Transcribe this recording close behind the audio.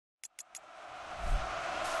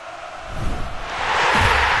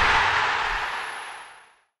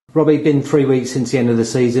Robbie, been 3 weeks since the end of the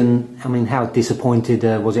season. I mean, how disappointed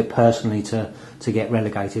was it personally to get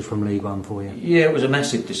relegated from League One for you? Yeah, it was a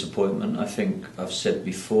massive disappointment. I think I've said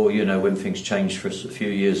before, when things changed for us a few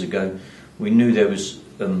years ago, we knew there was,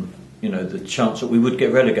 the chance that we would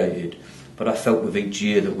get relegated. But I felt with each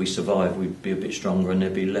year that we survived, we'd be a bit stronger and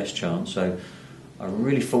there'd be less chance. So I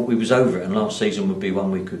really thought we was over it, and last season would be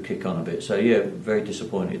one we could kick on a bit. So yeah, very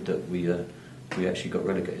disappointed that we actually got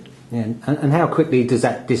relegated. Yeah, and how quickly does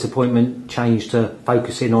that disappointment change to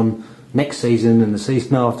focusing on next season and the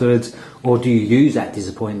season afterwards, or do you use that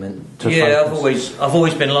disappointment to focus? I've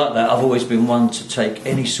always been like that. I've always been one to take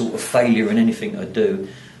any sort of failure in anything I do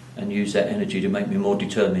and use that energy to make me more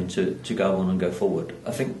determined to go on and go forward.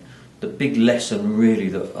 I think the big lesson really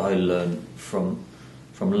that I learned from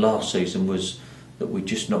last season was that we'd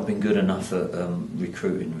just not been good enough at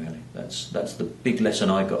recruiting, really. That's the big lesson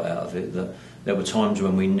I got out of it, that there were times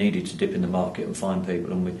when we needed to dip in the market and find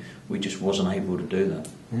people, and we just wasn't able to do that.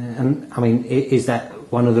 Yeah, and I mean, is that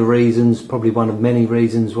one of the reasons, probably one of many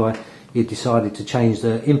reasons, why you decided to change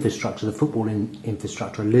the infrastructure, the footballing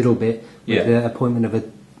infrastructure a little bit, with the appointment of a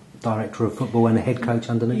director of football and a head coach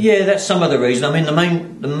underneath? Yeah, that's some of the reason. I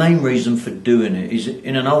mean, the main reason for doing it is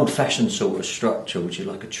in an old-fashioned sort of structure, which is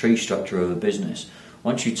like a tree structure of a business.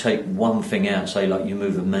 Once you take one thing out, say like you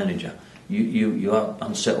move a manager, you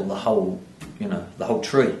unsettle the whole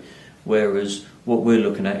tree. Whereas what we're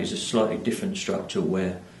looking at is a slightly different structure,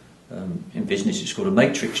 where in business it's called a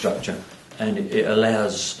matrix structure, and it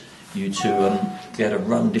allows you to be able to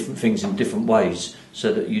run different things in different ways,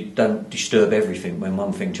 so that you don't disturb everything when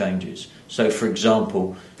one thing changes. So, for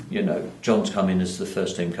example, John's come in as the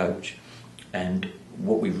first team coach, and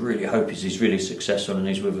what we really hope is he's really successful and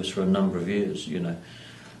he's with us for a number of years.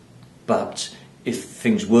 But if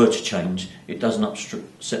things were to change, it doesn't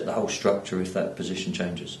upset the whole structure if that position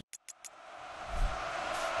changes.